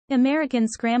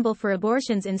Americans scramble for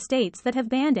abortions in states that have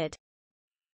banned it.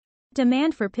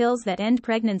 Demand for pills that end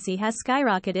pregnancy has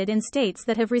skyrocketed in states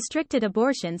that have restricted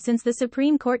abortion since the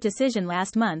Supreme Court decision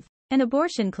last month, and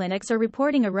abortion clinics are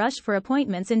reporting a rush for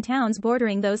appointments in towns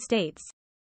bordering those states.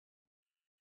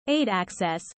 Aid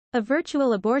Access, a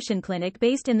virtual abortion clinic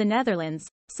based in the Netherlands,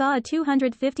 saw a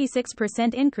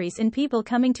 256% increase in people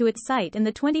coming to its site in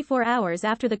the 24 hours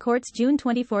after the court's June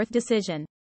 24 decision.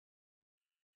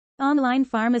 Online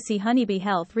pharmacy Honeybee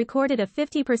Health recorded a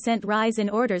 50% rise in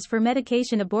orders for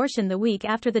medication abortion the week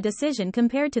after the decision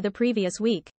compared to the previous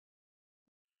week.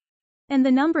 And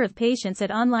the number of patients at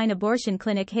online abortion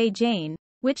clinic Hey Jane,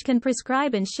 which can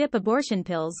prescribe and ship abortion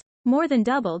pills, more than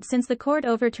doubled since the court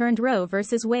overturned Roe v.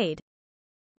 Wade.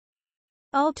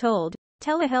 All told,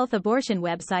 telehealth abortion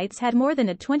websites had more than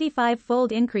a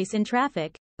 25-fold increase in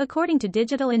traffic, according to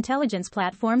digital intelligence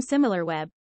platform SimilarWeb.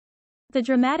 The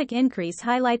dramatic increase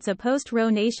highlights a post-Roe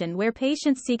nation where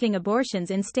patients seeking abortions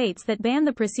in states that ban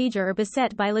the procedure are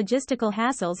beset by logistical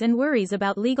hassles and worries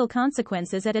about legal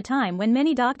consequences at a time when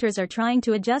many doctors are trying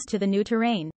to adjust to the new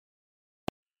terrain.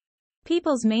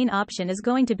 People's main option is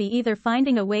going to be either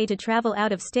finding a way to travel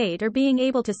out of state or being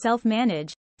able to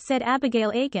self-manage, said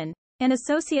Abigail Aiken, an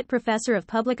associate professor of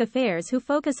public affairs who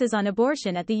focuses on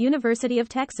abortion at the University of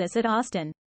Texas at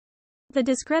Austin. The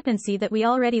discrepancy that we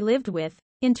already lived with,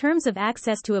 in terms of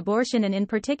access to abortion and in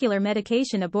particular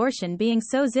medication abortion being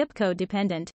so zip code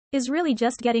dependent, is really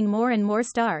just getting more and more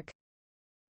stark.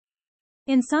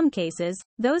 In some cases,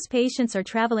 those patients are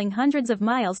traveling hundreds of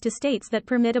miles to states that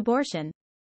permit abortion.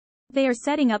 They are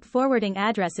setting up forwarding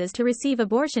addresses to receive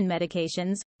abortion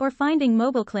medications, or finding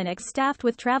mobile clinics staffed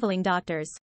with traveling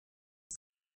doctors.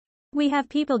 We have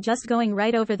people just going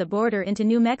right over the border into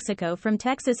New Mexico from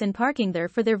Texas and parking there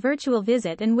for their virtual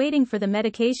visit and waiting for the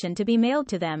medication to be mailed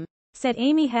to them, said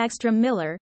Amy Hagstrom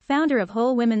Miller, founder of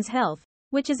Whole Women's Health,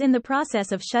 which is in the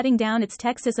process of shutting down its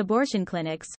Texas abortion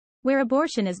clinics, where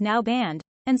abortion is now banned,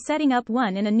 and setting up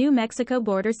one in a New Mexico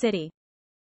border city.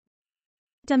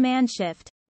 Demand shift.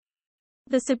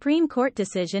 The Supreme Court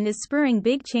decision is spurring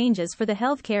big changes for the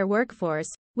healthcare workforce,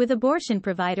 with abortion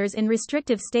providers in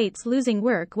restrictive states losing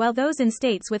work while those in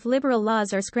states with liberal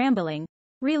laws are scrambling,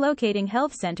 relocating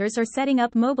health centers or setting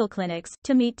up mobile clinics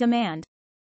to meet demand.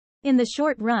 In the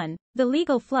short run, the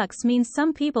legal flux means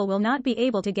some people will not be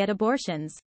able to get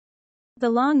abortions. The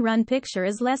long-run picture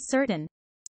is less certain.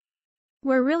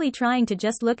 We're really trying to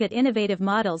just look at innovative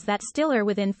models that still are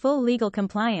within full legal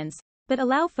compliance, but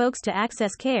allow folks to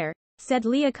access care, said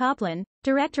Leah Copland,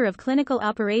 Director of Clinical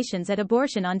Operations at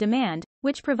Abortion on Demand,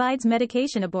 which provides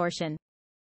medication abortion.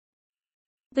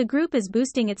 The group is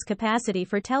boosting its capacity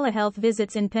for telehealth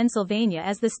visits in Pennsylvania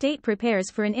as the state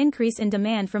prepares for an increase in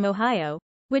demand from Ohio,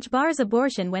 which bars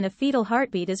abortion when a fetal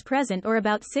heartbeat is present or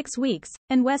about 6 weeks,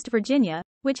 and West Virginia,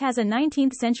 which has a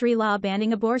 19th-century law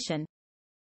banning abortion.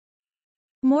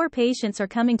 More patients are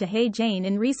coming to Hey Jane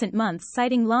in recent months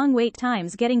citing long wait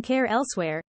times getting care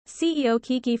elsewhere, CEO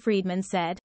Kiki Friedman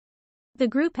said. The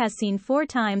group has seen 4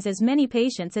 times as many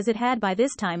patients as it had by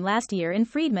this time last year, and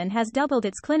Friedman has doubled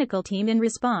its clinical team in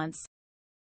response.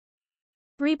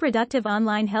 Reproductive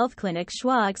online health clinic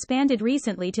Schwa expanded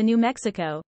recently to New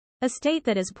Mexico, a state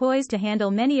that is poised to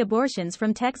handle many abortions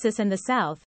from Texas and the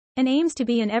South, and aims to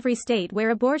be in every state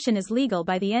where abortion is legal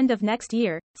by the end of next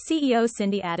year, CEO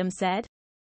Cindy Adams said.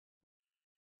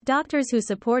 Doctors who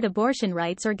support abortion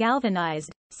rights are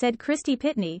galvanized, said Christy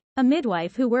Pitney, a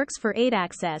midwife who works for Aid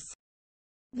Access.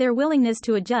 Their willingness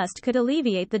to adjust could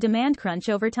alleviate the demand crunch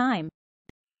over time.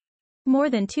 More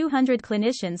than 200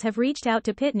 clinicians have reached out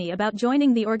to Pitney about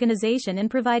joining the organization and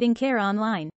providing care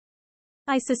online.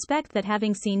 I suspect that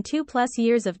having seen 2+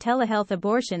 years of telehealth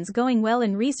abortions going well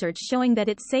and research showing that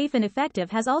it's safe and effective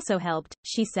has also helped,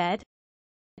 she said.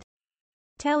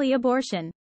 Teleabortion.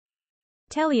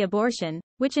 Teleabortion,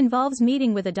 which involves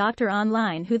meeting with a doctor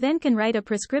online who then can write a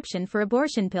prescription for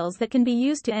abortion pills that can be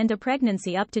used to end a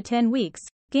pregnancy up to 10 weeks,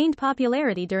 gained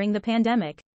popularity during the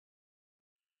pandemic.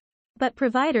 But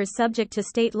providers subject to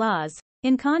state laws,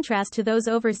 in contrast to those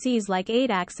overseas like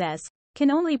Aid Access, can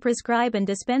only prescribe and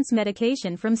dispense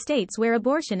medication from states where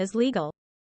abortion is legal.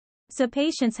 So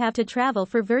patients have to travel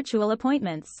for virtual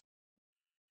appointments.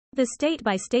 The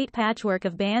state-by-state patchwork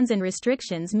of bans and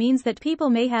restrictions means that people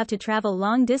may have to travel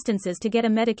long distances to get a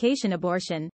medication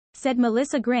abortion, said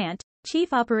Melissa Grant,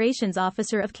 Chief Operations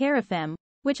Officer of CareFM,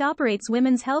 which operates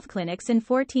women's health clinics in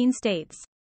 14 states.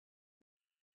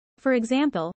 For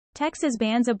example, Texas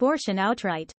bans abortion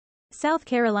outright. South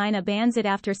Carolina bans it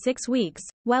after 6 weeks,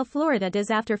 while Florida does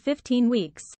after 15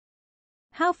 weeks.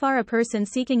 How far a person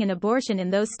seeking an abortion in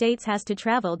those states has to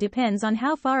travel depends on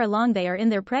how far along they are in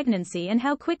their pregnancy and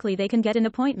how quickly they can get an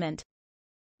appointment.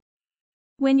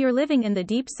 When you're living in the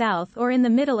Deep South or in the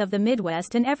middle of the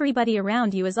Midwest and everybody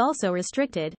around you is also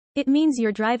restricted, it means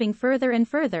you're driving further and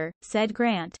further, said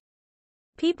Grant.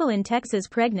 People in Texas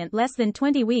pregnant less than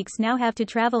 20 weeks now have to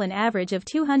travel an average of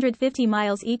 250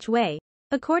 miles each way,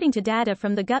 according to data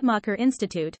from the Guttmacher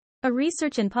Institute, a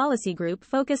research and policy group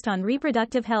focused on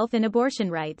reproductive health and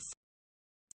abortion rights.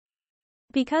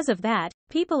 Because of that,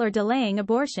 people are delaying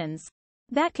abortions.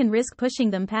 That can risk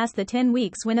pushing them past the 10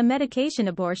 weeks when a medication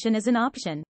abortion is an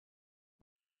option.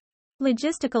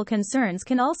 Logistical concerns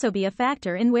can also be a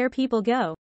factor in where people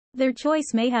go. Their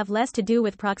choice may have less to do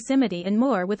with proximity and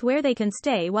more with where they can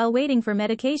stay while waiting for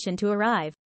medication to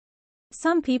arrive.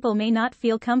 Some people may not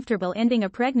feel comfortable ending a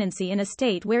pregnancy in a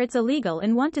state where it's illegal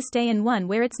and want to stay in one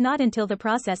where it's not until the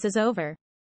process is over.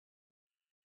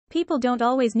 People don't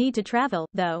always need to travel,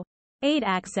 though. Aid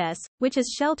Access, which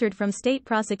is sheltered from state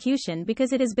prosecution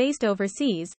because it is based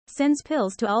overseas, sends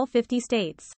pills to all 50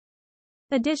 states.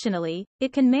 Additionally,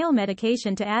 it can mail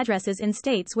medication to addresses in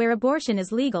states where abortion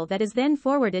is legal that is then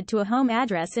forwarded to a home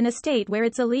address in a state where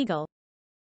it's illegal.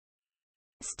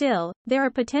 Still, there are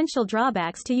potential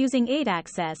drawbacks to using aid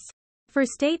access. For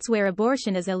states where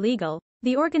abortion is illegal,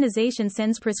 the organization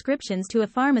sends prescriptions to a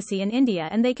pharmacy in India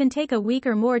and they can take a week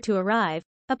or more to arrive,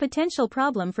 a potential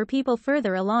problem for people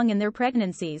further along in their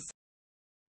pregnancies.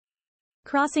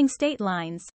 Crossing state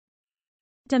lines.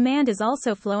 Demand is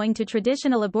also flowing to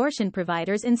traditional abortion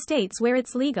providers in states where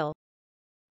it's legal.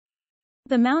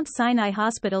 The Mount Sinai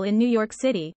Hospital in New York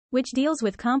City, which deals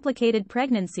with complicated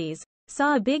pregnancies,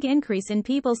 saw a big increase in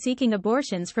people seeking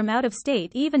abortions from out of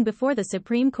state even before the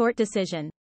Supreme Court decision.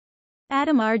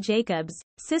 Adam R. Jacobs,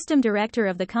 System Director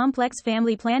of the Complex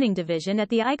Family Planning Division at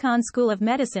the Icahn School of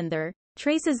Medicine there,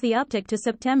 traces the uptick to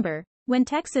September, when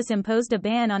Texas imposed a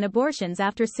ban on abortions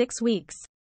after 6 weeks.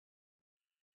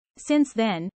 Since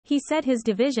then, he said his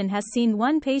division has seen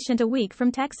 1 patient a week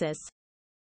from Texas.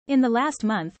 In the last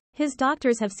month, his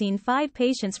doctors have seen 5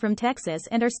 patients from Texas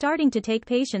and are starting to take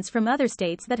patients from other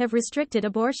states that have restricted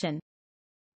abortion.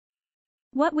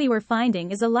 What we were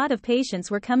finding is a lot of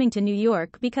patients were coming to New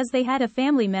York because they had a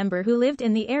family member who lived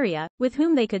in the area, with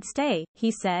whom they could stay,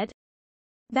 he said.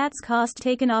 That's cost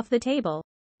taken off the table.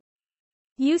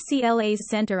 UCLA's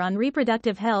Center on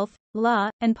Reproductive Health, Law,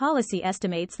 and Policy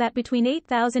estimates that between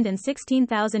 8,000 and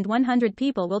 16,100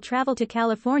 people will travel to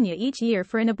California each year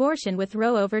for an abortion with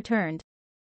Roe overturned.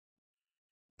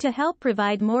 To help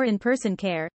provide more in-person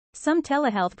care, some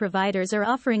telehealth providers are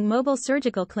offering mobile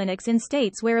surgical clinics in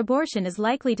states where abortion is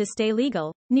likely to stay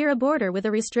legal, near a border with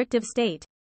a restrictive state.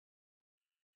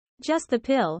 Just the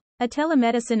Pill, a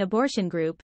telemedicine abortion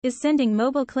group, is sending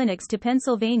mobile clinics to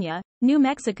Pennsylvania, New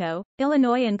Mexico,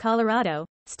 Illinois and Colorado,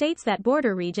 states that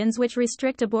border regions which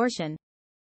restrict abortion.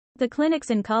 The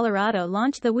clinics in Colorado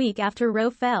launched the week after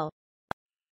Roe fell.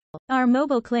 Our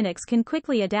mobile clinics can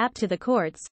quickly adapt to the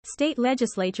courts, state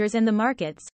legislatures and the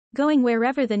markets, going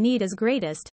wherever the need is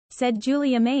greatest, said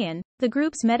Julia Mahan, the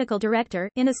group's medical director,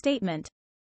 in a statement.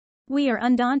 We are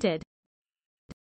undaunted.